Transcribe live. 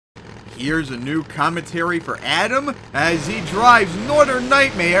Here's a new commentary for Adam as he drives Northern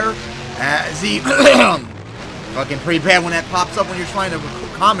Nightmare. As he... fucking pretty bad when that pops up when you're trying to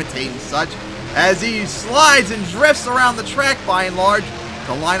commentate and such. As he slides and drifts around the track by and large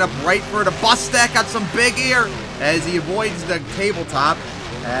to line up right for the bus stack. Got some big air as he avoids the tabletop.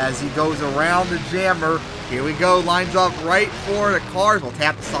 As he goes around the jammer. Here we go, lines up right for the cars. We'll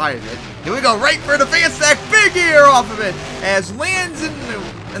tap the side of it. Here we go, right for the fan stack. Big air off of it. As lands in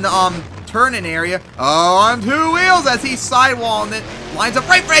the turning area. On two wheels as he's sidewalling it. Lines up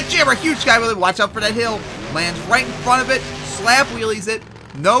right for that jammer. Huge guy, really. Watch out for that hill. Lands right in front of it. Slap wheelies it.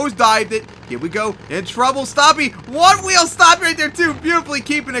 Nose dived it. Here we go. In trouble. Stoppy. One wheel stop right there too. Beautifully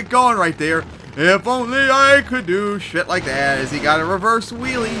keeping it going right there. If only I could do shit like that. As he got a reverse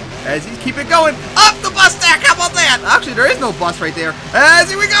wheelie. As he's keeping going. Up the bus stack. How about that? Actually, there is no bus right there. As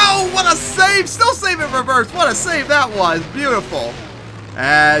here we go. What a save. Still saving reverse. What a save that was. Beautiful.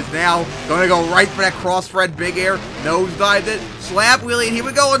 As now, going to go right for that cross-thread big air. Nose dived it. Slap wheelie. And here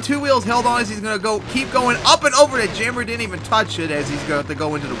we go on two wheels. Held on as he's going to keep going up and over. The jammer didn't even touch it as he's going to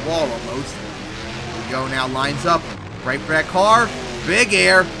go into the wall almost. Here we go now. Lines up right for that car. Big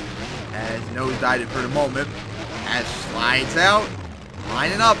air. As nose dived it for the moment. As slides out.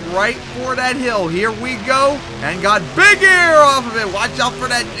 Lining up right for that hill. Here we go. And got big air off of it. Watch out for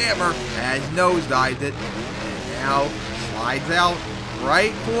that jammer. As nose dived it. And now slides out.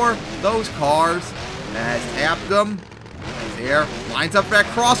 Right for those cars. As tapped them. As there. Lines up for that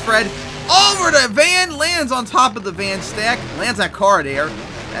crossthread. Over the van. Lands on top of the van stack. Lands that car there.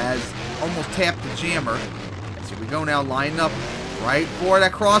 As almost tapped the jammer. As here we go now. Lining up right for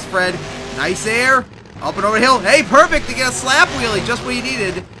that crossthread. Nice air. Up and over the hill. Hey, perfect to get a slap wheelie. Just what he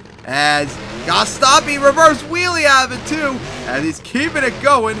needed. As got Stoppy. Reverse wheelie out of it too. As he's keeping it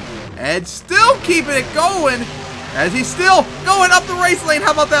going. And still keeping it going. As he's still going up the race lane.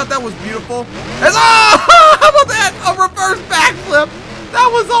 How about that? That was beautiful. As, oh, how about that? A reverse backflip. That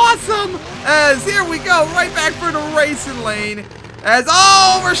was awesome. As here we go. Right back for the racing lane. As,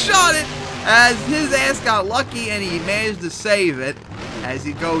 oh, overshot it. As his ass got lucky and he managed to save it. As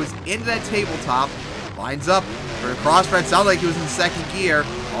he goes into that tabletop. Lines up for the crossthread. Sounds like he was in second gear.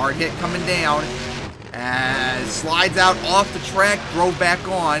 Hard hit coming down. As slides out off the track. Drove back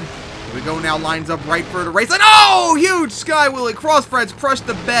on. Here we go now, lines up right for the race. And oh, huge sky wheelie. Crossthreads crushed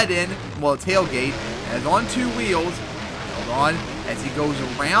the bed in. Well, tailgate. As on two wheels. Hold on. As he goes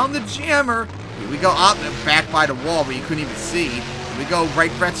around the jammer. Here we go. Up and back by the wall where you couldn't even see. Here we go.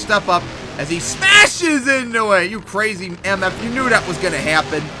 Right for that step up. As he smashes into it. You crazy MF. You knew that was going to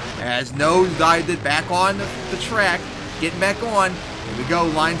happen. As nose dived it back on the track. Getting back on. Here we go.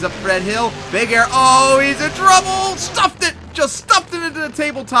 Lines up for that hill. Big air. Oh, he's in trouble. Stuffed it. Just stuffed it into the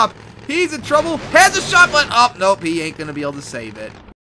tabletop. He's in trouble. Has a shot, but oh, nope, he ain't going to be able to save it.